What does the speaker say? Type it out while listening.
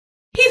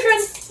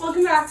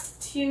back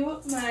to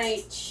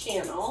my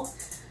channel.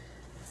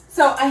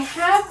 So I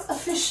have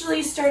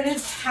officially started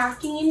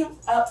packing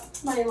up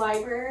my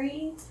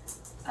library.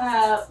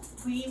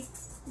 We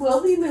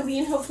will be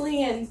moving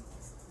hopefully in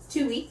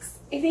 2 weeks,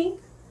 I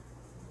think.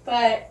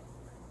 But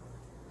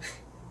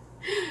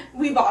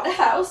we bought a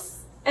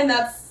house and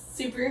that's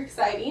super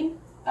exciting.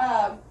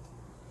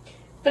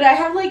 But I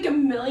have like a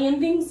million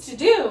things to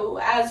do,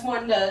 as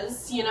one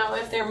does, you know,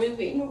 if they're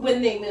moving,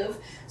 when they move.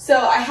 So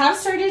I have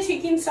started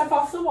taking stuff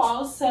off the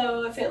walls,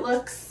 so if it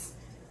looks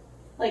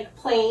like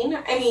plain,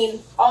 I mean,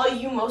 all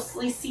you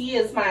mostly see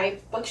is my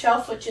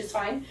bookshelf, which is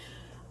fine.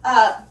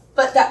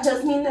 But that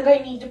does mean that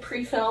I need to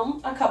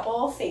pre-film a couple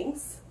of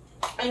things.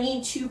 I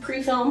need to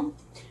pre-film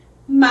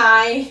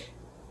my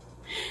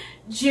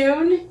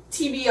June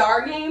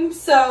TBR game.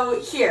 So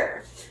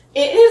here,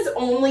 it is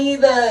only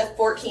the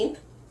 14th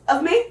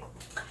of May.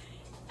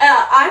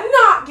 I'm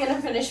not going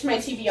to finish my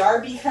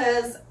TBR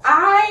because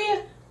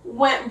I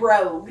went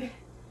rogue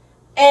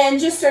and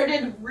just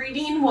started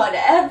reading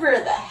whatever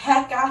the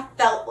heck I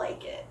felt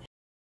like it.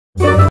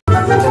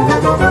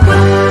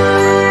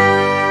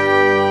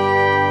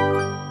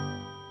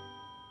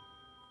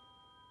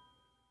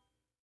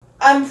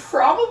 I'm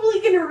probably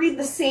going to read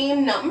the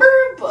same number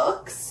of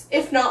books,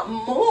 if not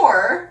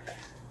more,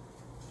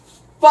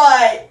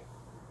 but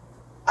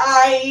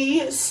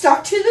I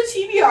stuck to the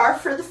TBR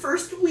for the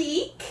first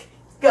week.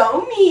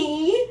 Go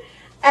me.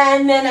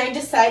 And then I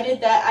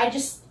decided that I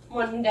just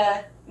wanted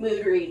to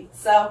mood read.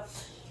 So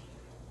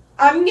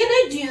I'm going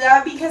to do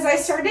that because I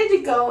started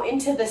to go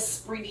into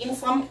this reading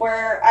slump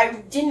where I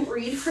didn't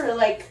read for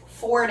like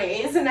 4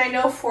 days. And I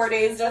know 4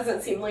 days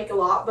doesn't seem like a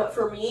lot, but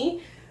for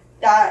me,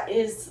 that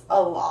is a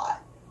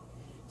lot.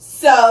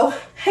 So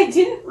I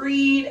didn't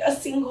read a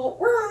single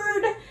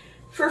word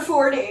for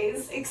 4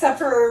 days, except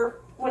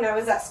for when I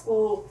was at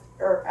school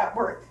or at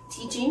work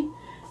teaching.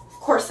 Of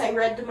course, I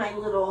read to my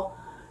little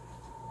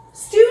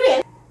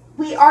student.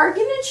 We are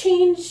going to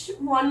change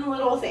one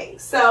little thing.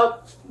 So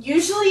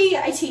usually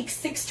I take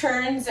 6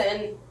 turns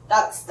and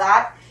that's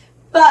that.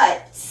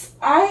 But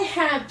I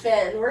have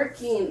been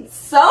working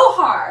so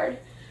hard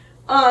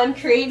on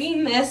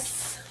creating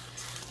this.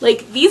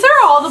 Like, these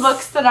are all the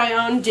books that I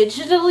own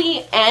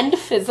digitally and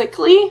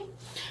physically.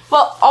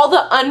 Well, all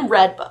the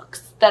unread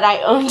books that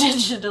I own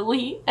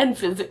digitally and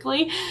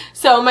physically.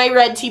 So my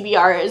red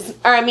TBR is,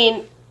 or I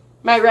mean,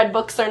 my red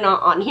books are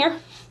not on here.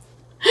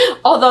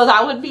 Although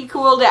that would be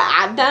cool to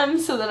add them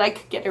so that I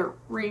could get a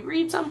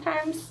reread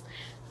sometimes.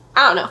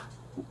 I don't know.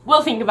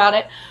 We'll think about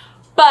it.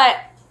 But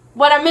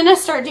what I'm going to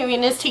start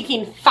doing is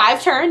taking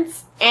 5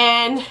 turns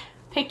and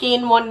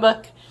picking one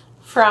book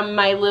from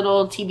my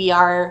little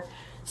TBR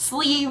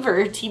sleeve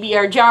or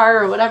TBR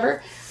jar or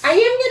whatever. I am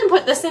going to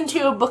put this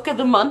into a book of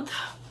the month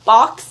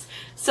box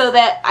so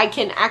that I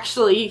can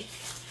actually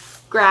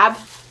grab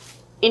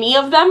any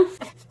of them.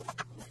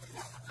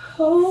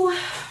 Oh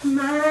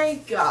my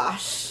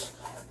gosh.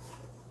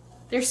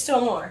 There's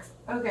still more.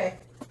 Okay.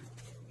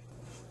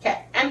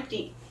 Okay,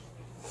 empty.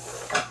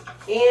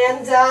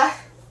 And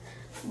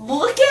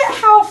look at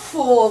how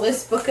full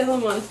this book of the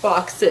month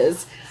box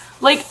is.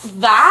 Like,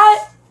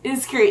 that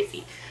is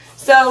crazy.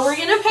 So we're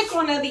going to pick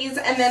one of these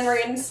and then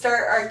we're going to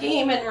start our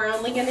game, and we're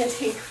only going to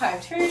take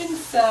 5 turns.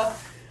 So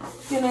I'm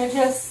going to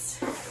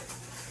just...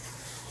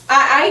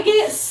 I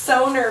get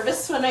so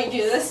nervous when I do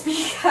this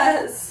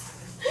because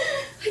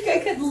like I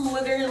could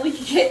literally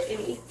get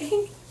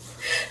anything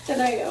that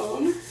I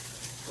own.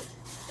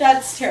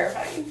 That's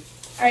terrifying.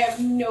 I have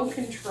no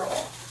control.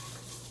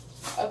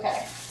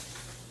 Okay.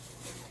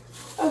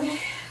 Okay.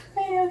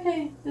 Okay,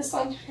 okay. This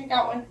one. I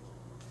got one.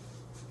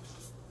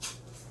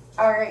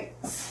 Alright.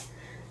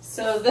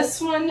 So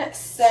this one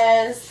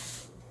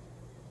says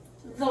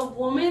The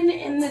Woman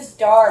in the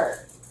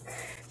Dark.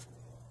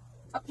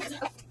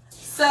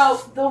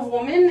 So, The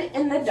Woman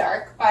in the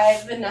Dark by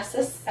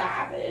Vanessa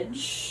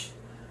Savage.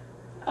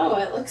 Oh,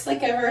 it looks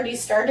like I've already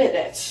started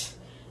it.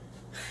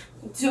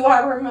 Do I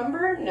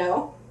remember?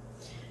 No.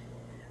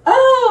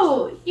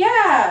 Oh,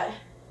 yeah.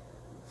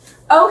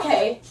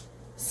 Okay.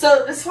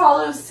 So this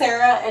follows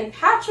Sarah and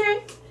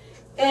Patrick,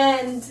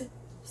 and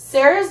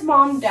Sarah's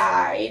mom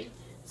died.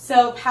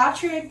 So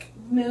Patrick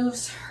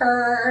moves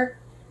her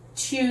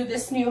to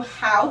this new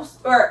house,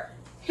 or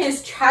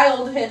his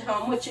childhood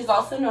home, which is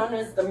also known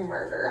as the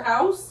murder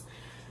house.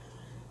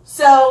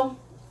 So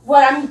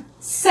what I'm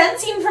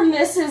sensing from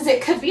this is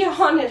it could be a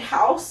haunted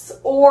house,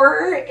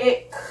 or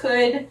it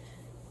could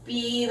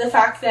be the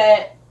fact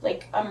that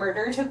like a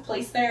murder took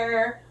place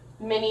there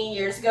many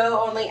years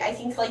ago. Only I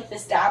think like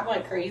this dad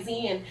went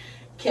crazy and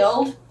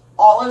killed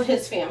all of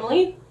his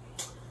family,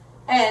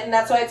 and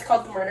that's why it's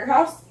called the murder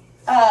house.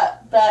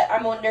 But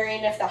I'm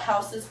wondering if the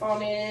house is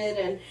haunted,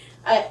 and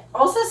it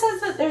also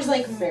says that there's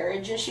like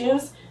marriage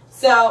issues.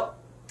 So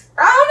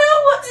I don't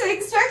know what to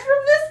expect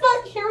from this,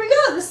 but here we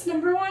go. This is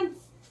number 1.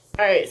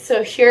 Alright,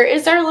 so here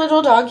is our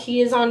little dog.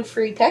 He is on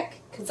free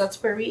pick because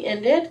that's where we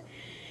ended.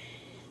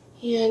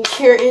 And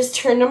here is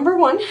turn number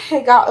 1.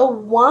 I got a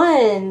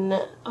 1.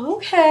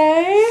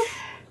 Okay.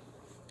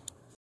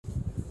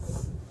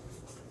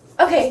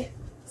 Okay,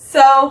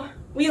 so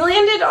we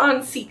landed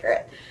on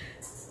Secret.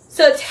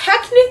 So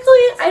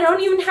technically, I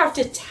don't even have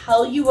to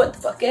tell you what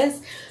the book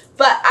is,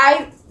 but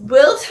I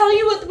will tell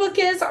you what the book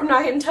is. I'm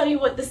not going to tell you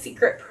what the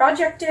secret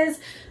project is.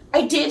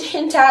 I did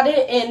hint at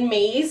it in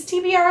May's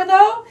TBR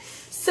though.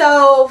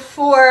 So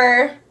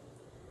for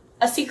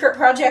a secret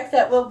project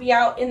that will be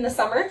out in the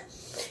summer,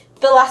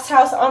 The Last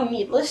House on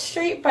Needless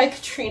Street by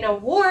Katrina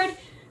Ward.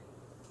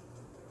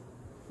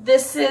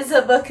 This is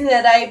a book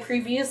that I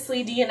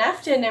previously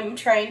DNF'd and am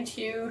trying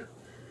to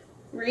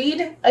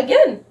read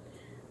again.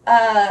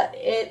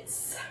 It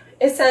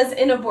says,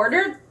 in a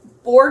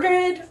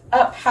boarded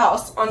up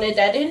house on a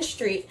dead-end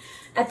street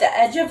at the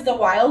edge of the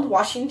wild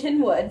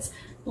Washington woods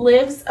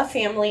lives a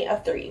family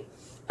of 3.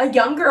 A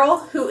young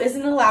girl who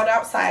isn't allowed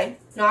outside,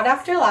 not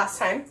after last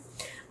time,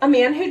 a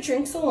man who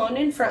drinks alone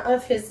in front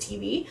of his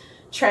TV,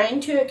 trying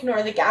to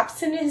ignore the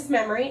gaps in his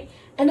memory,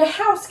 and a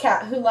house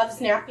cat who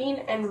loves napping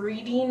and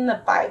reading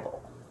the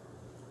Bible.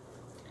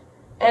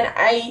 And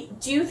I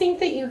do think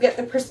that you get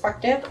the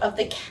perspective of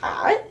the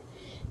cat.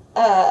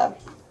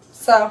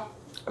 So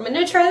I'm going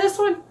to try this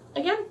one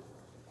again.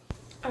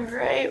 All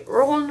right,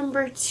 roll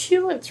number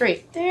 2. It's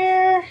right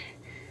there.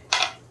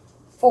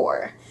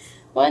 4.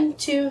 1,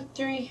 2,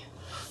 3,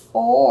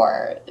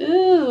 4.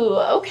 Ooh,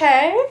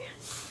 okay.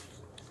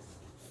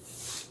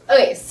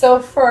 Okay, so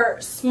for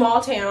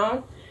small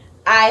town,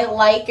 I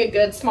like a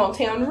good small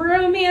town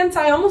romance.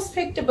 I almost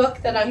picked a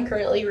book that I'm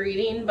currently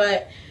reading,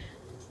 but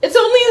it's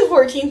only the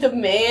 14th of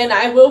May, and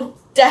I will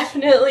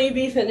definitely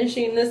be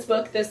finishing this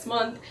book this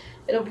month.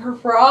 It'll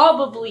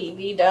probably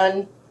be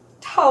done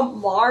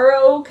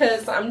tomorrow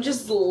because I'm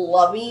just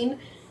loving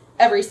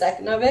every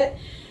second of it.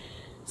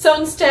 So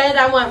instead,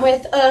 I went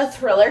with a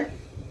thriller.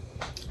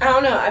 I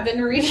don't know, I've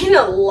been reading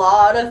a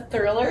lot of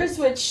thrillers,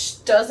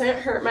 which doesn't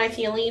hurt my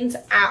feelings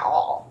at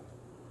all,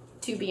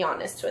 to be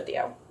honest with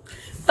you.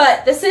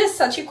 But this is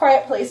Such a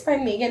Quiet Place by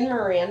Megan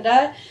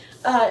Miranda.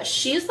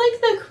 She's like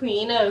the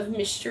queen of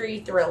mystery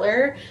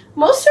thriller.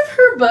 Most of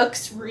her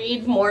books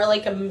read more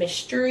like a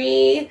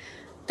mystery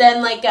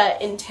than like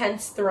a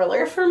intense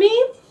thriller for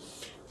me.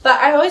 But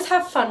I always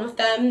have fun with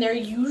them. They're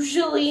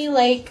usually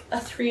like a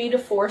 3 to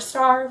 4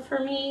 star for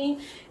me.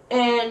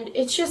 And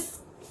it's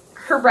just,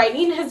 her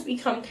writing has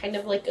become kind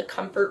of like a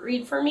comfort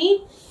read for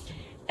me.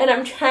 And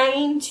I'm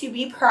trying to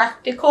be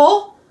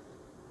practical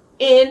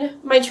in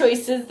my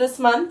choices this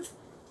month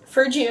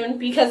for June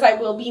because I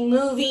will be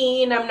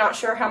moving. I'm not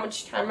sure how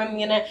much time I'm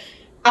going to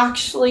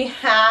actually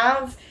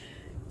have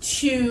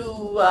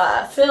to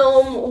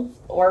film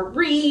or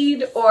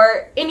read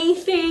or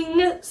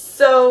anything.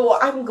 So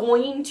I'm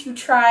going to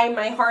try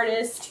my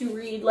hardest to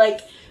read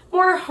like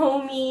more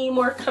homey,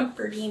 more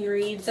comforting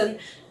reads, and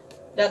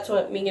that's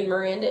what Megan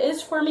Miranda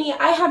is for me.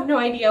 I have no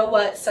idea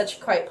what Such a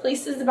Quiet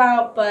Place is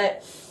about,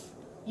 but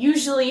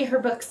usually her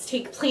books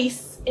take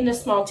place in a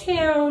small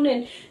town,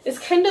 and this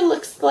kind of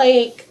looks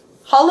like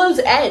Hollow's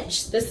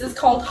Edge. This is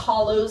called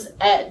Hollow's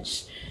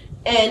Edge,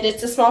 and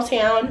it's a small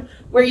town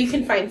where you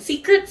can find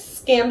secrets,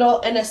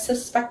 scandal, and a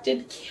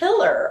suspected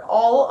killer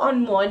all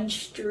on one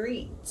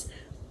street.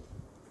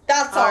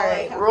 That's all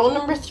right. Rule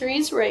number 3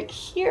 is right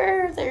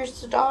here.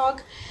 There's the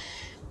dog.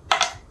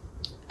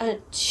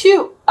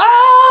 2.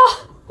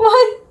 Ah! 1,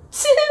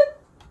 2.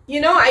 You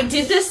know, I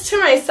did this to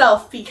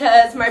myself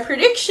because my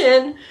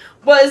prediction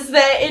was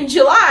that in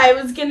July I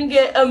was going to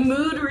get a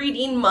mood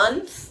reading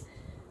month.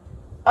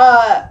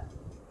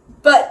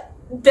 But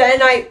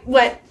then I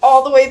went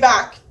all the way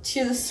back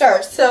to the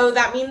start. So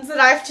that means that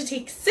I have to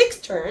take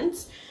 6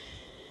 turns.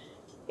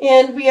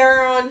 And we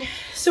are on,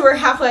 so we're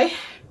halfway.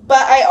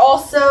 But I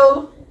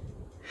also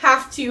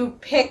have to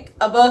pick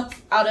a book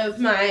out of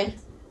my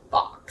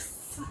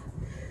box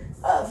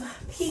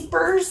of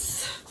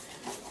papers.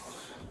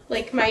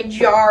 Like my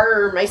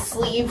jar or my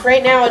sleeve.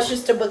 Right now it's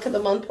just a book of the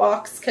month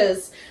box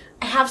because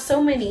I have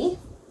so many.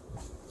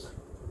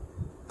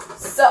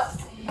 So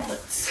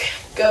let's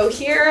go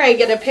here. I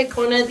get to pick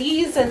one of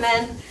these and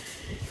then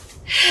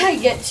I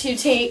get to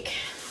take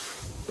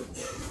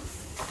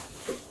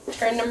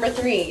turn number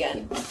 3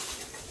 again.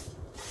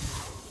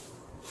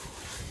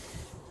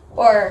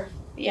 Or,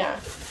 yeah,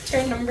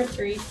 turn number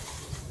 3.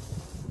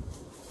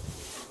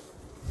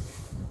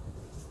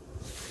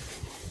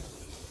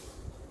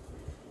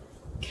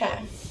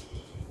 Okay.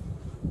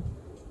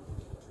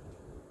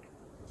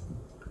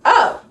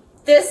 Oh,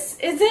 this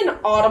is an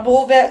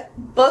Audible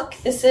book.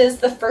 This is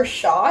The First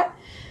Shot,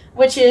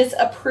 which is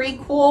a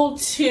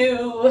prequel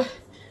to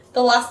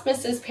The Last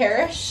Mrs.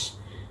 Parrish,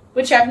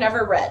 which I've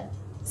never read.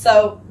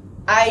 So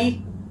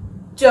I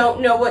don't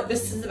know what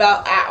this is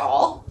about at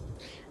all.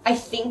 I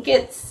think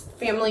it's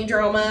family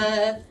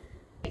drama.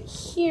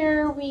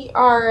 Here we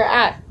are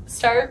at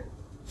start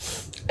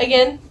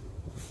again.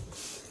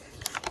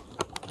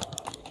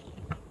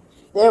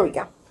 There we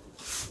go.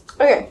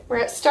 Okay,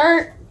 we're at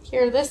start.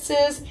 Here, this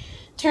is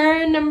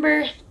turn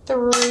number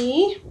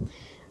 3.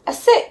 A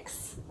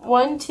 6.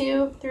 1,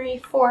 2, 3,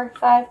 4,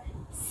 5,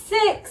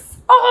 6.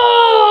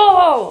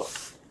 Oh!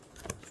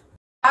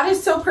 That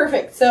is so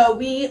perfect. So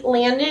we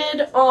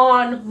landed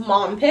on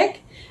Mom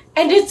Pick,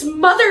 and it's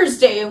Mother's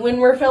Day when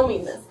we're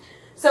filming this.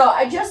 So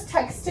I just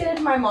texted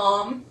my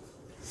mom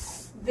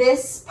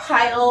this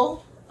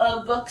pile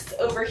of books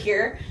over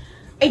here.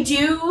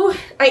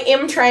 I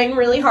am trying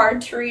really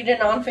hard to read a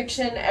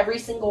nonfiction every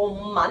single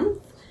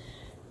month.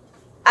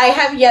 I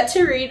have yet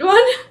to read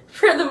one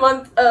for the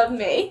month of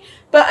May,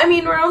 but I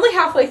mean, we're only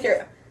halfway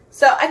through.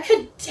 So I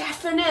could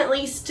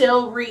definitely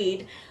still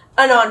read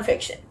a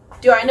nonfiction.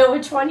 Do I know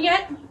which one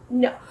yet?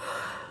 No.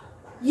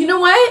 You know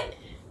what?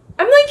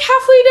 I'm like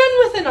halfway done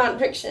with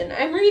a nonfiction.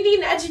 I'm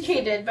reading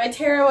Educated by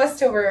Tara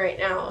Westover right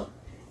now,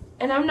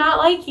 and I'm not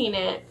liking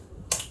it.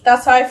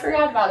 That's why I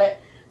forgot about it.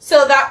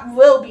 So that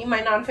will be my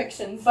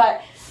nonfiction,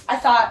 but I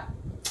thought,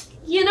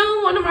 you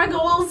know, one of my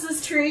goals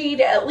is to read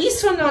at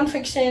least one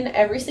nonfiction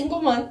every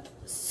single month.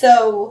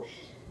 So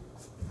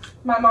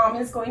my mom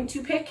is going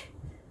to pick.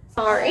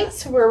 All right,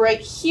 so we're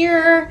right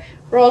here.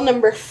 Roll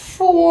number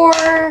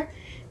 4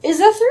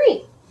 is a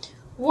 3.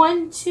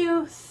 1,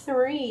 2,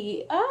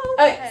 3. Oh,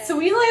 okay. Alright, so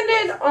we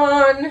landed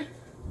on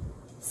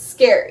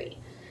scary.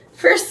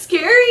 For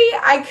scary,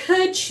 I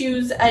could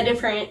choose a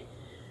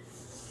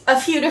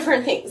few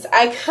different things.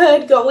 I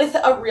could go with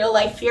a real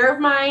life fear of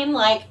mine.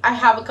 Like, I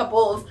have a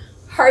couple of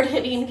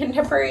hard-hitting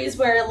contemporaries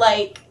where,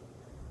 like,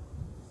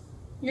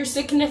 your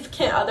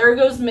significant other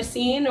goes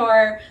missing,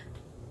 or,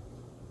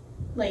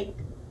 like,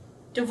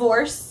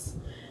 divorce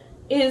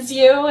is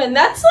you, and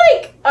that's,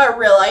 like, a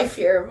real life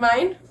fear of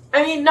mine.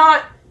 I mean,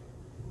 not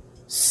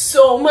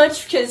so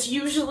much, because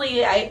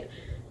usually I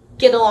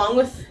get along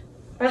with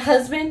my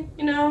husband,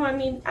 you know, I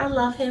mean, I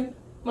love him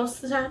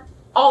most of the time,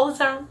 all the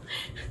time.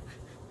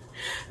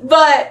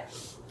 But,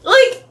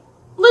 like,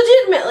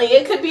 legitimately,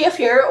 it could be a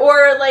fear,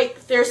 or,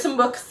 like, there's some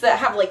books that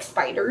have, like,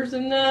 spiders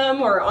in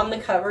them, or on the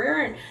cover,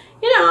 and,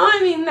 you know, I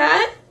mean,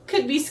 that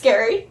could be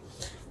scary.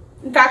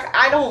 In fact,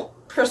 I don't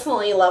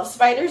personally love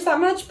spiders that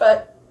much,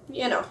 but,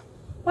 you know,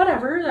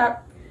 whatever,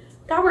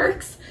 that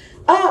works.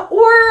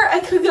 Or I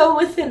could go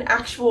with an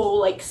actual,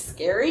 like,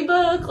 scary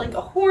book, like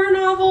a horror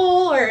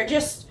novel, or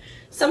just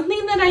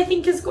something that I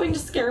think is going to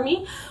scare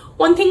me.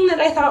 One thing that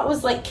I thought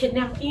was, like,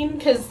 kidnapping,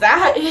 because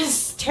that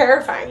is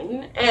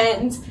terrifying,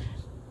 and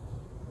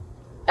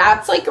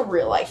that's, like, a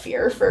real life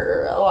fear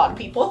for a lot of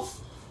people.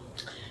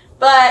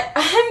 But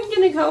I'm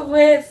going to go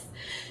with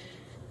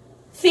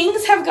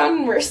Things Have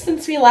Gotten Worse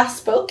Since We Last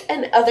Spoke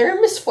and Other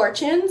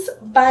Misfortunes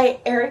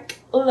by Eric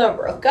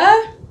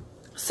LaRocca.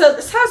 So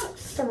this has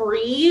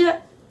 3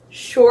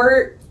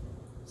 short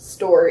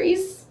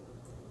stories,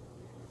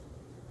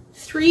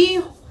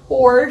 3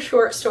 horror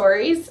short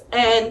stories,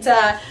 and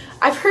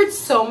I've heard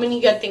so many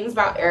good things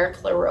about Eric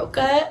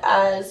LaRocca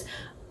as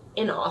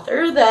an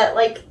author that,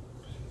 like,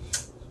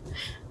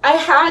 I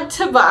had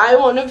to buy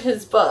one of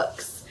his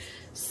books.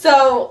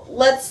 So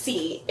let's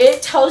see.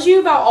 It tells you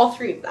about all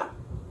 3 of them.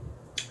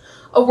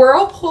 A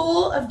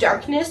whirlpool of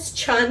darkness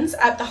chuns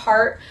at the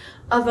heart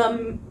of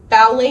a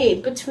ballet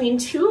between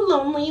 2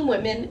 lonely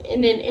women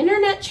in an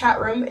internet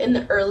chat room in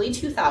the early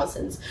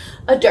 2000s,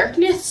 a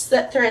darkness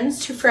that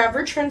threatens to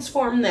forever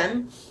transform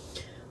them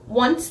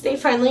once they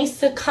finally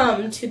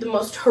succumb to the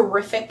most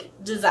horrific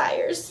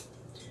desires.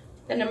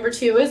 And number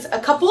 2 is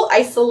a couple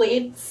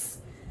isolate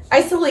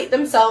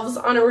themselves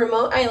on a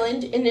remote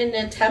island in an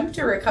attempt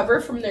to recover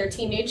from their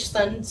teenage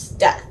son's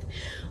death,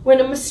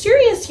 when a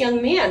mysterious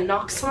young man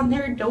knocks on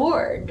their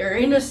door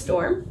during a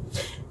storm.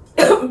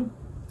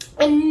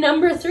 And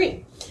number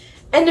 3,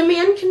 and a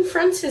man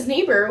confronts his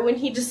neighbor when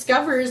he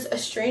discovers a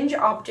strange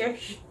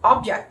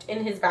object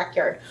in his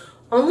backyard,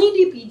 only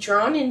to be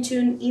drawn into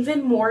an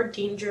even more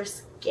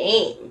dangerous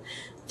game.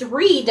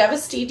 3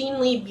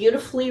 devastatingly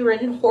beautifully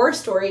written horror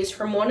stories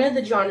from one of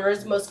the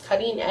genre's most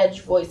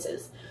cutting-edge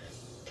voices.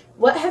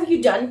 What have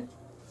you done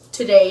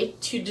today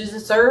to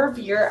deserve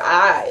your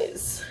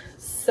eyes?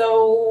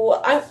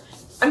 So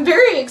I'm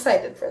very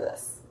excited for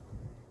this.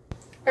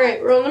 All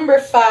right, roll number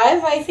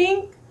 5, I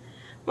think.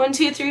 1,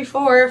 2, 3,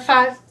 4,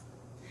 5.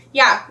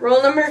 Yeah,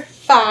 roll number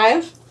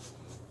 5.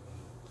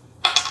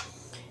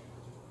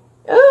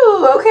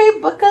 Ooh, okay,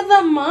 book of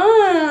the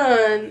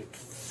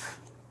month.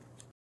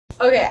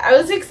 Okay, I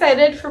was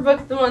excited for book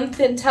of the month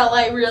until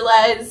I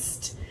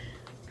realized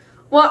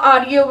what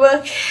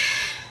audiobook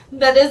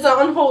that is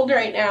on hold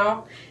right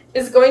now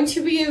is going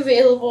to be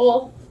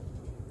available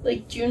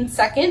like June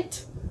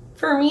 2nd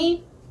for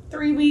me,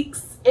 3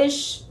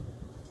 weeks-ish.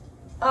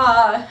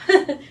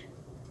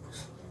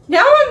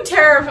 Now I'm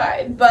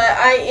terrified, but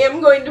I am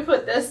going to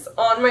put this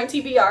on my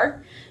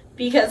TBR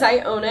because I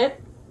own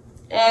it.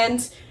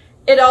 And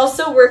it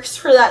also works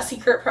for that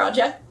secret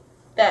project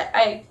that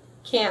I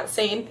can't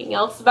say anything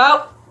else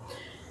about.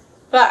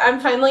 But I'm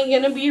finally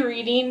going to be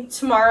reading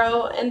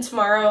Tomorrow and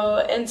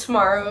Tomorrow and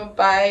Tomorrow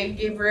by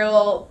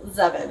Gabrielle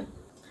Zevin.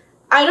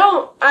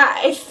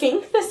 I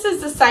think this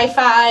is a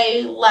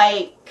sci-fi,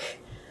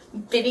 like,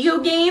 video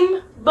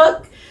game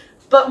book.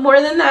 But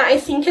more than that, I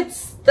think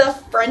it's the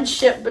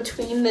friendship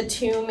between the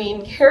 2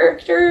 main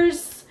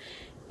characters,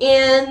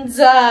 and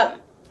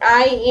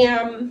I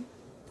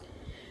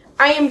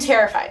am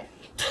terrified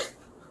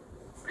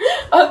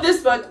of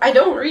this book. I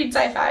don't read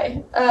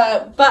sci-fi,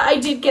 but I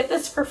did get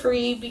this for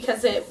free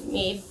because it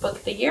made Book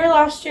of the Year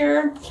last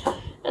year,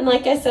 And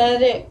like I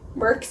said, it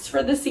works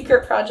for the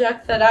secret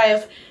project that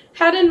I've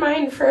had in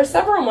mind for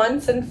several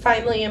months and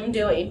finally am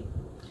doing.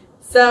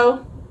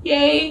 So,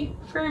 yay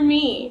for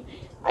me.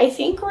 I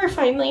think we're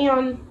finally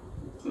on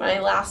my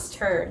last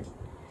turn.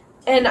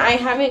 And I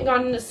haven't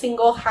gotten a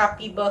single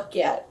happy book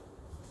yet.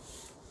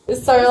 This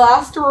is our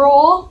last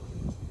roll.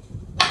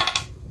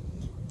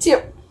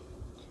 2.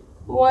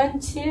 1,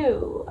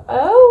 2.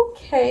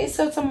 Okay,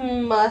 so it's a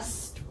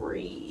must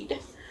read.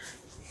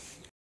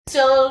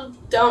 Still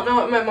don't know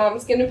what my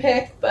mom's gonna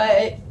pick,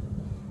 but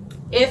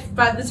if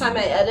by the time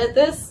I edit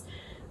this,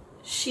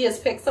 she has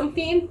picked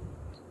something,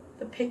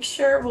 the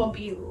picture will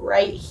be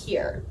right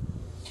here.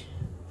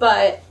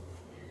 But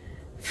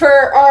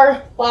for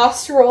our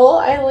last roll,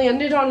 I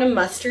landed on a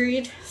must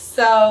read,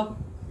 so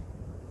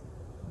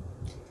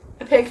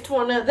I picked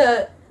one of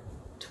the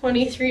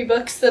 23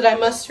 books that I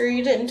must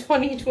read in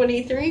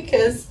 2023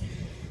 because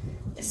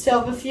I still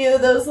have a few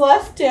of those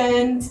left,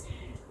 and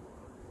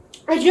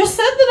I just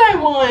said that I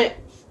want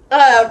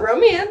a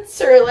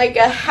romance or like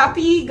a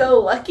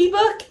happy-go-lucky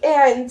book,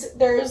 and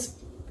there's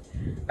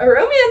a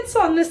romance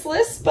on this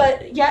list,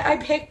 but yet I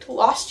picked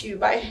Lost You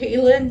by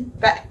Haylyn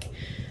Beck,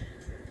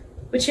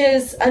 which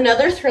is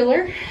another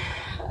thriller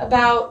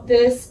about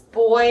this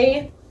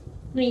boy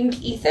named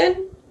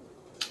Ethan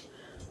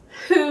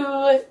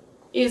who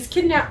is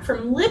kidnapped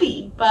from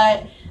Libby,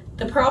 but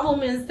the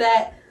problem is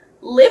that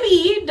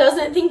Libby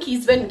doesn't think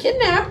he's been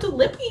kidnapped.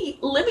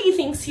 Libby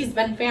thinks he's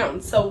been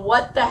found. So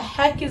what the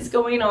heck is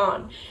going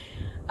on?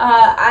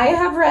 I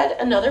have read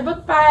another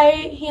book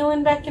by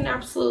Haylyn Beck and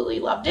absolutely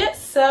loved it.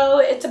 So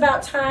it's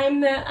about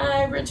time that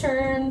I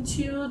return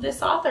to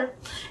this author.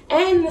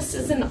 And this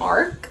is an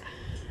ARC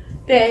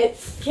that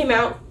came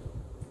out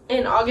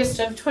in August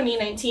of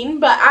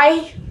 2019. But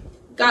I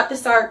got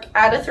this ARC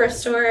at a thrift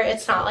store.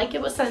 It's not like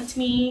it was sent to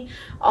me.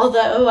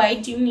 Although I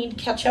do need to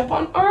catch up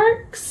on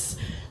ARCs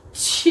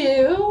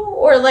too.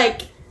 Or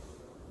like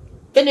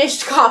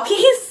finished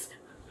copies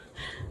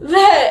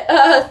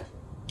that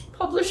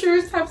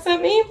publishers have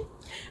sent me.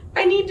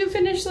 I need to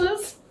finish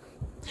those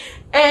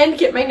and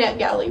get my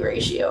NetGalley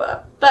ratio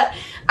up. But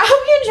I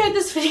hope you enjoyed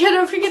this video.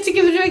 Don't forget to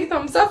give it a big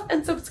thumbs up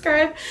and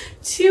subscribe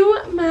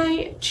to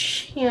my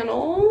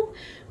channel.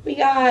 We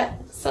got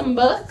some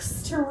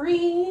books to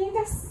read,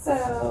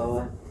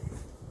 so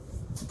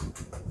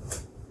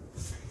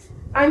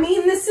I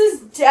mean, this is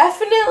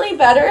definitely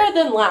better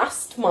than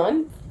last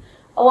month,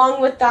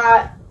 along with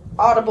that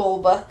Audible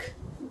book,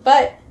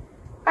 but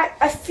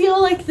I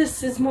feel like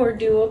this is more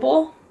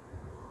doable.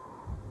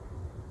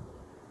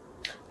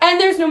 And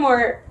there's no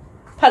more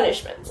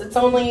punishments. It's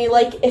only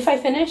like if I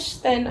finish,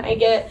 then I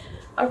get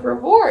a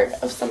reward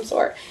of some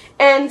sort.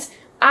 And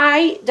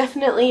I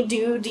definitely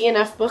do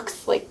DNF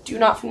books, like do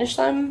not finish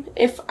them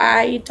if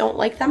I don't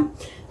like them.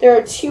 There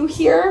are 2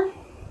 here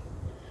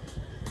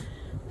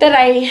that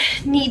I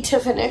need to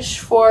finish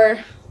for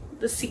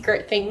the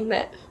secret thing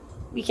that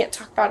we can't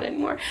talk about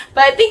anymore.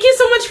 But thank you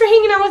so much for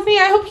hanging out with me.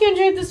 I hope you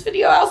enjoyed this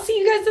video. I'll see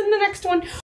you guys in the next one.